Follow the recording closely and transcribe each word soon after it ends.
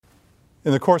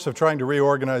In the course of trying to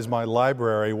reorganize my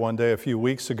library one day a few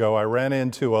weeks ago, I ran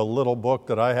into a little book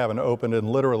that I haven't opened in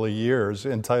literally years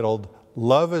entitled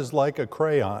Love is Like a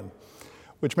Crayon,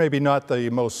 which may be not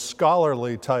the most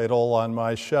scholarly title on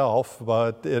my shelf,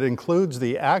 but it includes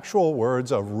the actual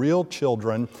words of real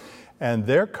children and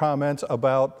their comments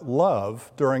about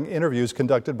love during interviews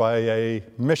conducted by a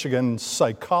Michigan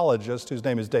psychologist whose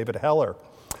name is David Heller.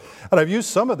 And I've used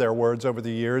some of their words over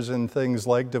the years in things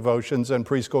like devotions and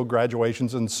preschool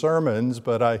graduations and sermons,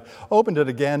 but I opened it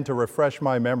again to refresh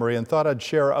my memory and thought I'd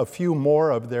share a few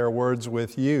more of their words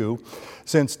with you,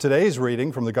 since today's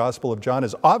reading from the Gospel of John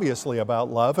is obviously about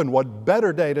love, and what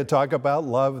better day to talk about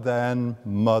love than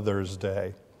Mother's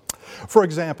Day. For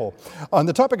example, on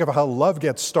the topic of how love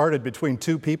gets started between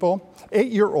two people,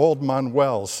 8-year-old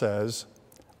Manuel says,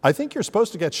 "I think you're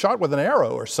supposed to get shot with an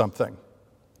arrow or something.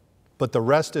 But the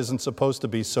rest isn't supposed to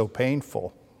be so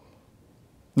painful."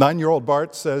 9-year-old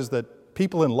Bart says that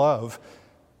people in love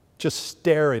just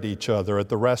stare at each other at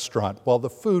the restaurant while the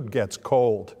food gets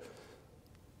cold.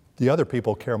 The other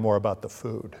people care more about the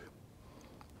food.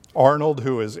 Arnold,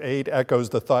 who is 8, echoes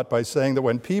the thought by saying that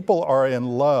when people are in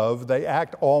love, they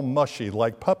act all mushy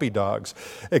like puppy dogs,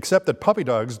 except that puppy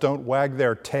dogs don't wag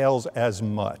their tails as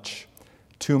much.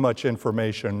 Too much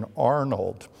information,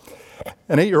 Arnold.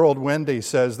 And 8-year-old Wendy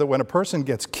says that when a person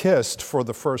gets kissed for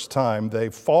the first time, they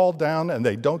fall down and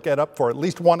they don't get up for at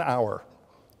least 1 hour,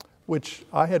 which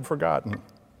I had forgotten.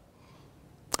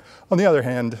 On the other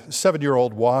hand,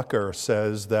 7-year-old Walker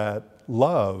says that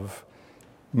love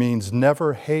means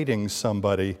never hating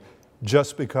somebody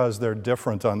just because they're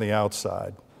different on the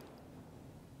outside.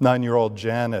 9-year-old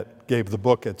Janet gave the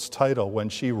book its title when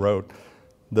she wrote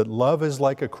that love is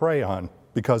like a crayon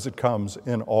because it comes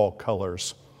in all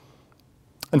colors.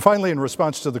 And finally, in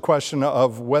response to the question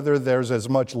of whether there's as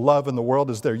much love in the world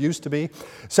as there used to be,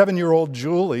 7-year-old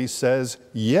Julie says,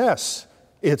 yes,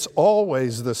 it's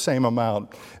always the same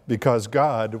amount because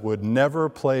God would never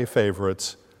play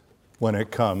favorites when it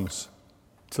comes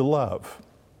to love.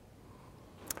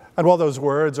 And while those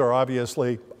words are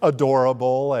obviously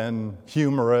adorable and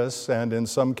humorous and in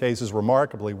some cases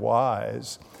remarkably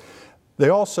wise, they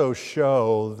also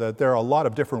show that there are a lot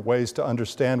of different ways to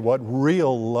understand what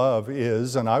real love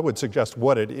is, and I would suggest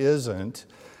what it isn't,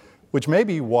 which may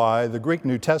be why the Greek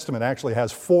New Testament actually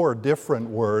has 4 different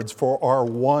words for our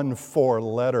one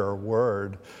 4-letter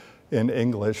word in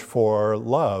English for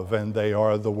love, and they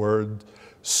are the word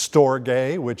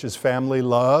storge, which is family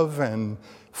love, and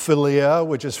philia,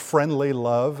 which is friendly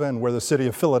love, and where the city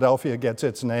of Philadelphia gets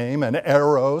its name, and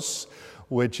eros,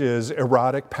 which is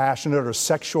erotic, passionate, or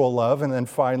sexual love. And then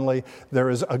finally, there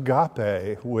is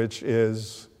agape, which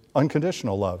is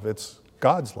unconditional love. It's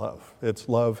God's love. It's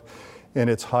love in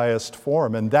its highest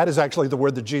form. And that is actually the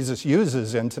word that Jesus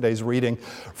uses in today's reading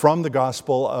from the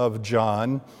Gospel of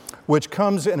John, which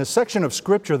comes in a section of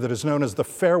Scripture that is known as the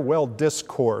Farewell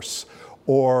Discourse,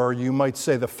 or you might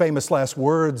say the famous last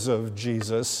words of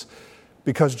Jesus,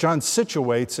 because John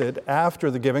situates it after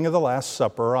the giving of the Last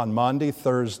Supper on Maundy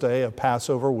Thursday of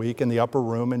Passover week in the upper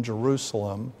room in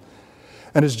Jerusalem.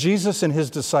 And as Jesus and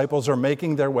his disciples are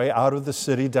making their way out of the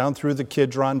city, down through the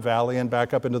Kidron Valley and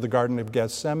back up into the Garden of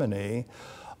Gethsemane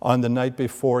on the night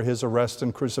before his arrest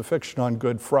and crucifixion on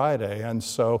Good Friday. And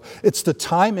so it's the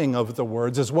timing of the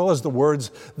words as well as the words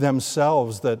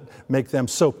themselves that make them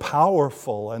so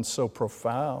powerful and so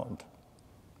profound.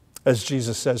 As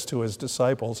Jesus says to his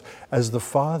disciples, "As the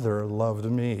Father loved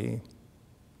me,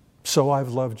 so I've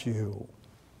loved you."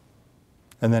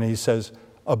 And then he says,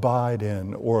 "Abide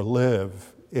in or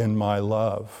live in my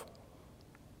love."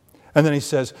 And then he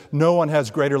says, "No one has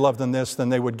greater love than this, than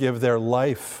they would give their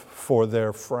life for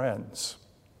their friends.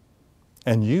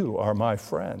 And you are my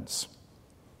friends."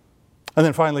 And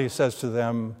then finally he says to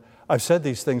them, "I've said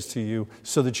these things to you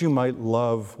so that you might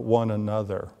love one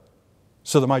another,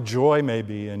 so that my joy may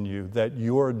be in you, that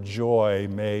your joy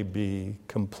may be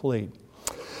complete."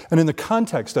 And in the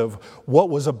context of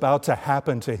what was about to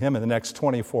happen to him in the next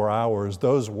 24 hours,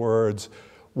 those words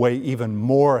weigh even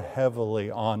more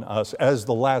heavily on us, as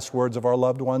the last words of our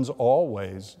loved ones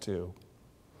always do.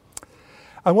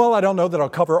 And while I don't know that I'll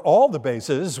cover all the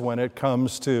bases when it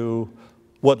comes to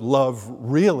what love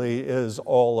really is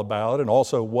all about and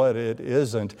also what it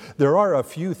isn't, there are a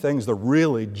few things that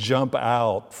really jump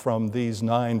out from these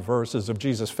 9 verses of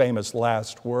Jesus' famous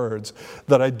last words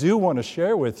that I do want to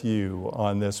share with you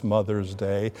on this Mother's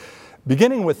Day,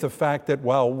 beginning with the fact that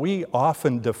while we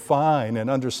often define and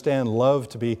understand love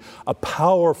to be a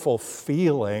powerful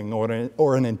feeling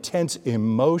or an intense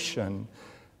emotion,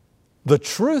 the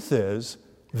truth is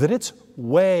that it's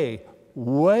way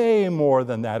way more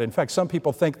than that. In fact, some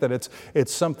people think that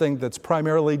it's something that's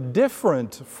primarily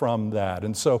different from that.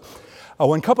 And so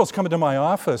when couples come into my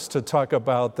office to talk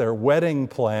about their wedding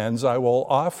plans, I will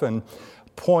often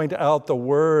point out the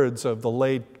words of the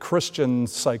late Christian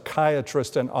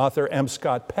psychiatrist and author M.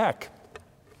 Scott Peck,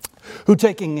 who,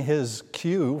 taking his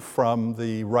cue from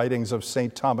the writings of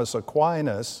St. Thomas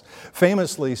Aquinas,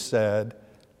 famously said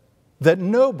that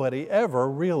nobody ever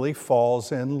really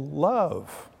falls in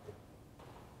love.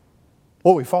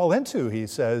 What we fall into, he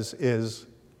says, is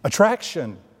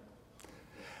attraction.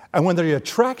 And when the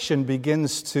attraction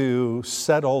begins to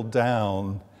settle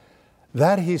down,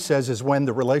 that, he says, is when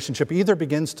the relationship either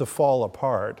begins to fall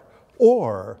apart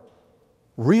or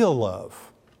real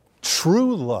love,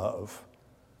 true love,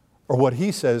 or what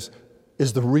he says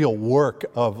is the real work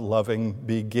of loving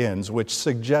begins, which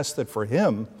suggests that for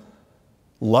him,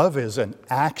 love is an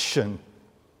action.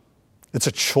 It's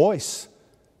a choice.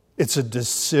 It's a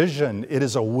decision. It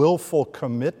is a willful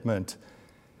commitment.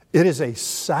 It is a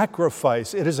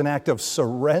sacrifice. It is an act of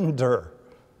surrender.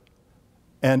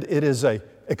 And it is an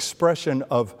expression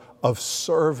of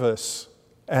service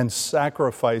and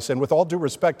sacrifice. And with all due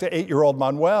respect to 8-year-old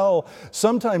Manuel,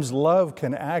 sometimes love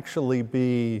can actually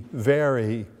be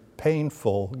very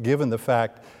painful, given the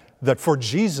fact that for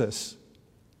Jesus,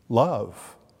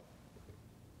 love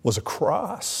was a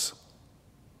cross.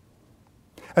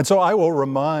 And so I will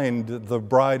remind the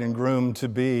bride and groom to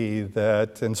be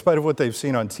that in spite of what they've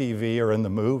seen on TV or in the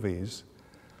movies,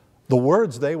 the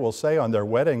words they will say on their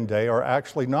wedding day are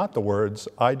actually not the words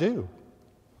 "I do,"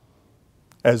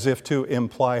 as if to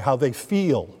imply how they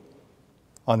feel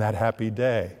on that happy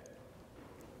day.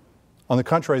 On the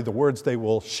contrary, the words they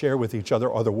will share with each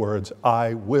other are the words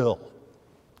 "I will."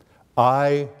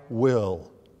 I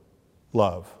will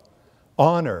love,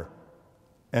 honor,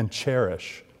 and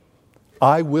cherish.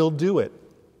 I will do it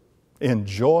in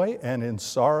joy and in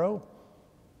sorrow.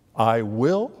 I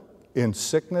will in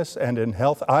sickness and in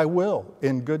health. I will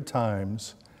in good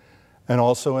times and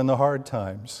also in the hard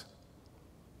times.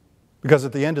 Because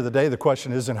at the end of the day, the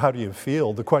question isn't how do you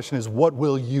feel? The question is, what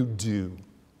will you do?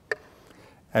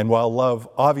 And while love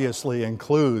obviously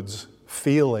includes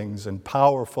feelings and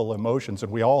powerful emotions,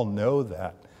 and we all know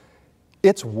that,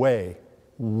 it's way,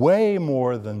 way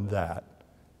more than that,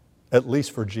 at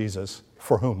least for Jesus,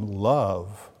 for whom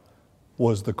love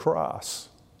was the cross.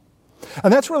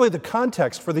 And that's really the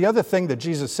context for the other thing that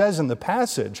Jesus says in the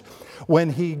passage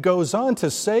when he goes on to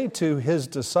say to his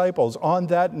disciples on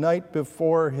that night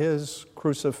before his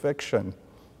crucifixion,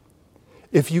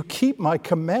 "If you keep my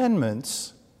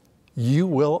commandments, you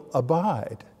will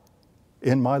abide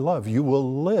in my love. You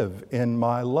will live in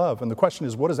my love." And the question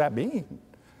is, what does that mean?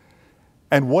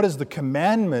 And what is the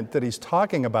commandment that he's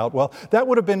talking about? Well, that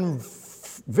would have been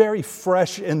very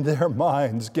fresh in their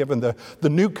minds, given the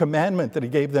new commandment that he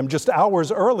gave them just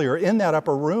hours earlier in that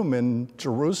upper room in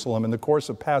Jerusalem in the course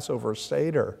of Passover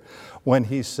Seder, when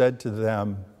he said to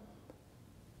them,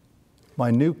 "My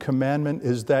new commandment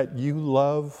is that you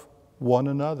love one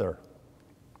another,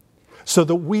 so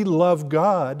that we love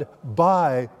God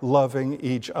by loving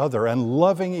each other." And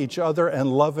loving each other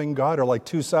and loving God are like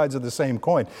two sides of the same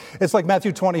coin. It's like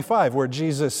Matthew 25, where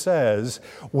Jesus says,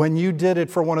 "When you did it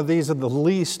for one of these of the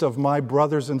least of my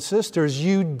brothers and sisters,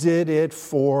 you did it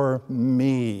for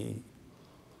me."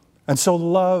 And so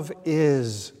love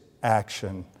is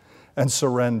action and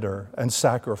surrender and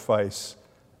sacrifice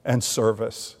and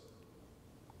service.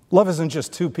 Love isn't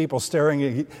just two people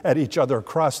staring at each other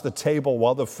across the table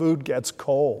while the food gets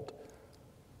cold.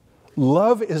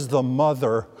 Love is the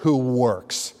mother who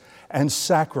works and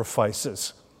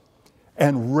sacrifices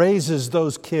and raises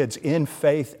those kids in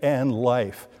faith and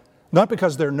life, not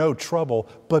because they're no trouble,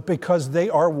 but because they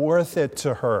are worth it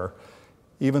to her,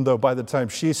 even though by the time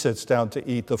she sits down to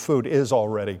eat, the food is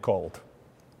already cold.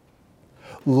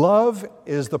 Love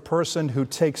is the person who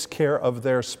takes care of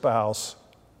their spouse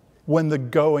when the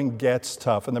going gets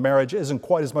tough and the marriage isn't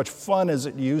quite as much fun as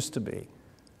it used to be.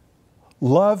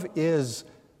 Love is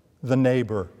the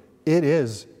neighbor. It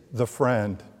is the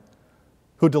friend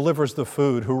who delivers the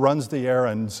food, who runs the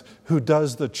errands, who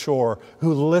does the chore,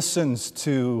 who listens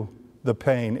to the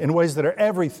pain in ways that are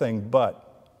everything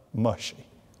but mushy.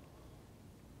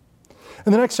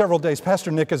 In the next several days, Pastor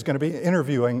Nick is going to be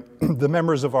interviewing the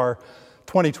members of our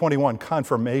 2021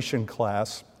 confirmation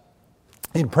class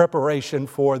in preparation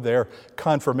for their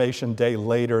confirmation day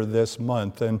later this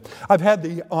month. And I've had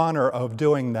the honor of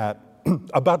doing that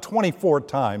about 24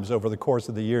 times over the course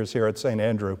of the years here at St.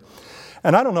 Andrew.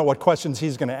 And I don't know what questions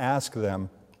he's going to ask them,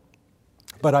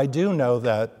 but I do know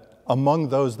that among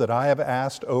those that I have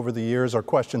asked over the years are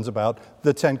questions about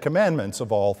the Ten Commandments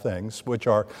of all things, which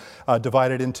are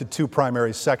divided into two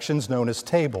primary sections known as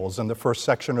tables. And the first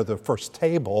section, or the first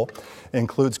table,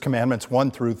 includes commandments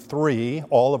 1 through 3,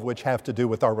 all of which have to do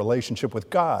with our relationship with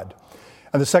God.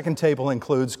 And the second table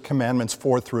includes commandments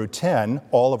 4 through 10,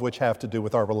 all of which have to do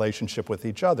with our relationship with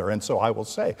each other. And so I will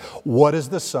say, what is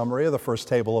the summary of the first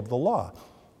table of the law?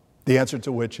 The answer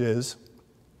to which is,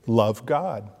 love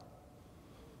God.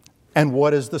 And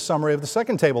what is the summary of the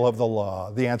second table of the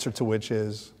law? The answer to which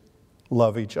is,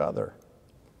 love each other.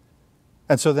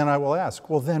 And so then I will ask,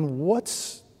 well, then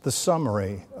what's the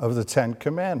summary of the Ten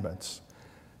Commandments?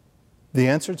 The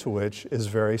answer to which is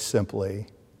very simply,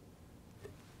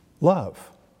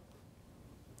 love.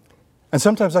 And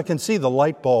sometimes I can see the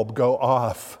light bulb go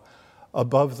off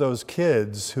above those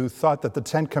kids who thought that the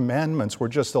Ten Commandments were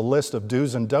just a list of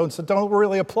do's and don'ts that don't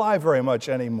really apply very much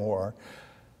anymore.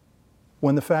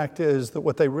 When the fact is that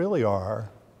what they really are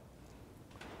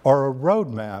a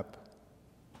roadmap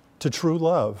to true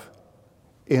love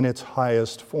in its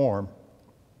highest form.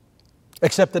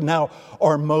 Except that now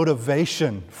our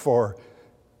motivation for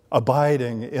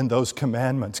abiding in those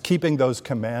commandments, keeping those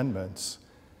commandments,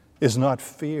 is not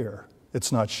fear,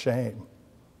 it's not shame.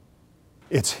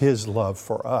 It's His love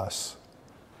for us,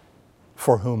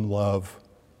 for whom love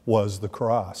was the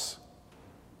cross.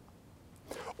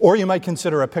 Or you might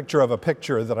consider a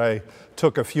picture that I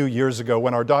took a few years ago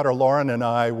when our daughter Lauren and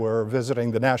I were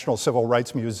visiting the National Civil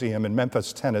Rights Museum in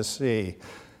Memphis, Tennessee,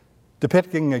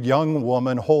 depicting a young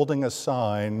woman holding a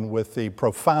sign with the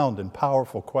profound and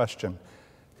powerful question,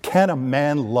 can a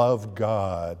man love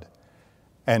God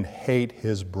and hate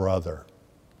his brother?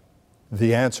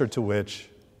 The answer to which,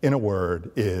 in a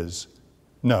word, is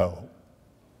no.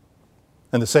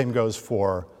 And the same goes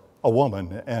for a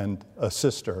woman and a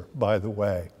sister, by the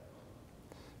way.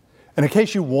 And in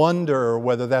case you wonder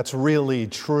whether that's really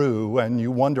true, and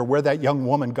you wonder where that young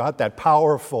woman got that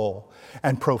powerful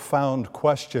and profound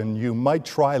question, you might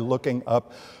try looking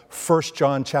up 1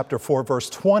 John chapter 4, verse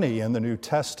 20 in the New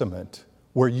Testament,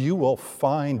 where you will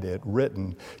find it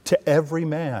written, to every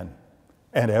man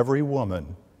and every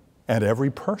woman and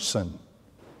every person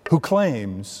who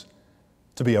claims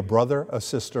to be a brother, a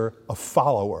sister, a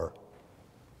follower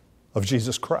of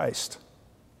Jesus Christ.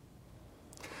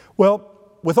 Well,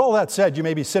 with all that said, you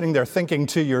may be sitting there thinking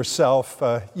to yourself,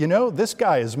 this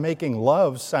guy is making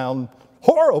love sound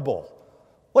horrible.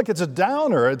 Like it's a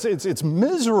downer. It's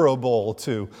miserable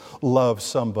to love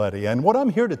somebody. And what I'm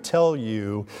here to tell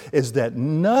you is that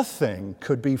nothing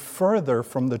could be further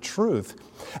from the truth.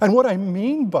 And what I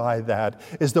mean by that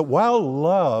is that while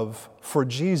love for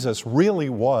Jesus really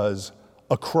was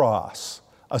a cross,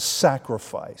 a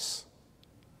sacrifice,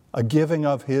 a giving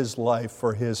of His life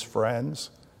for His friends,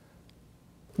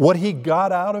 what He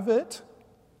got out of it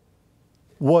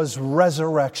was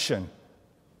resurrection.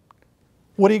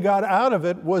 What He got out of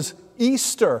it was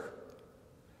Easter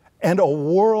and a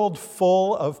world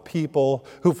full of people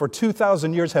who for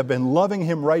 2,000 years have been loving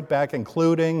Him right back,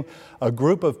 including a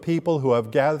group of people who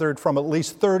have gathered from at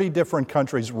least 30 different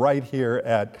countries right here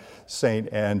at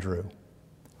St. Andrew.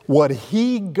 What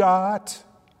He got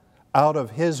out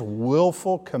of His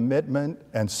willful commitment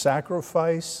and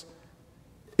sacrifice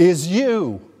is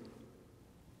you.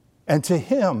 And to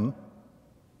Him,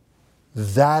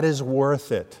 that is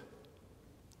worth it.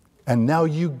 And now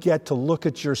you get to look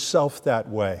at yourself that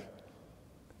way.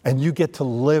 And you get to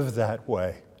live that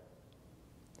way.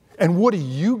 And what do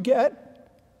you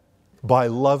get by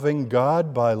loving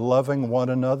God, by loving one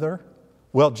another?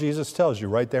 Well, Jesus tells you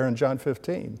right there in John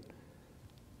 15.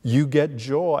 You get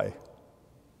joy.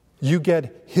 You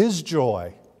get His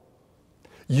joy.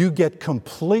 You get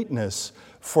completeness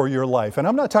for your life. And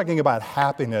I'm not talking about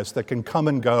happiness that can come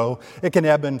and go. It can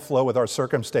ebb and flow with our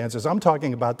circumstances. I'm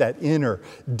talking about that inner,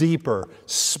 deeper,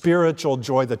 spiritual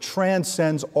joy that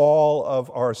transcends all of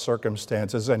our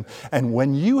circumstances. And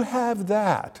when you have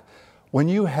that,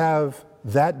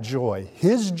 joy,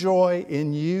 His joy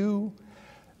in you,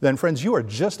 then friends, you are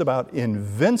just about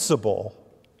invincible,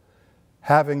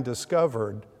 having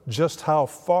discovered just how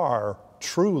far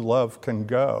true love can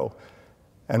go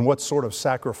and what sort of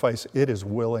sacrifice it is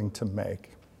willing to make.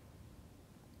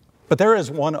 But there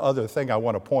is one other thing I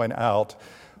want to point out,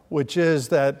 which is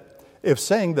that if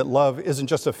saying that love isn't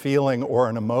just a feeling or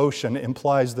an emotion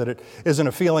implies that it isn't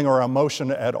a feeling or emotion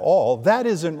at all, that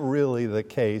isn't really the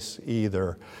case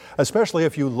either. Especially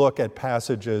if you look at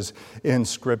passages in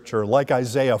Scripture like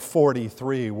Isaiah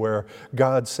 43, where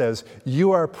God says,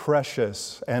 "You are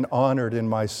precious and honored in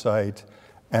my sight,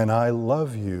 and I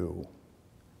love you.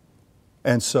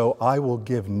 And so I will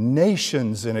give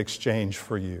nations in exchange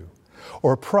for you.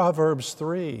 Or Proverbs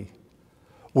 3,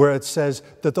 where it says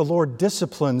that the Lord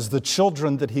disciplines the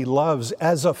children that he loves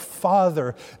as a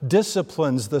father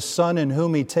disciplines the son in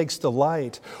whom he takes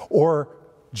delight. Or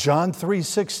John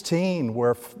 3:16,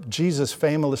 where Jesus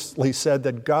famously said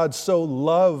that God so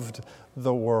loved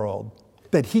the world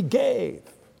that he gave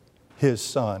his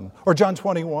son. Or John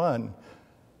 21,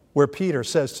 where Peter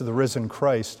says to the risen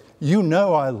Christ, "You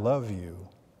know I love you."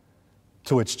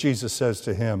 To which Jesus says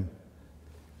to him,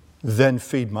 "Then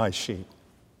feed my sheep."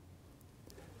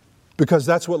 Because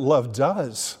that's what love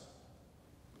does.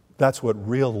 That's what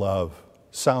real love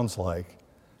sounds like.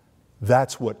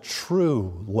 That's what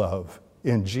true love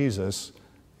in Jesus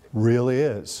really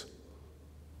is.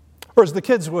 Or as the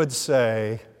kids would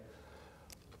say,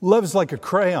 love's like a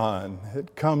crayon.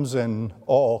 It comes in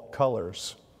all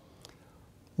colors.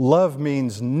 Love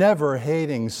means never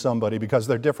hating somebody because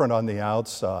they're different on the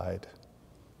outside.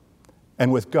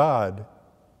 And with God,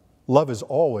 love is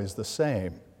always the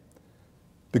same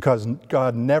because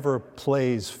God never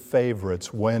plays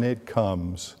favorites when it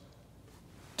comes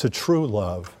to true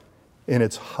love in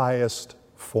its highest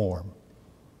form.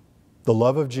 The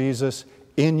love of Jesus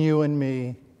in you and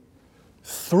me,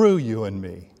 through you and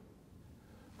me,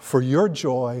 for your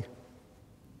joy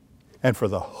and for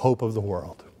the hope of the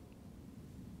world.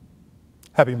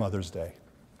 Happy Mother's Day.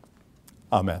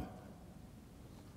 Amen.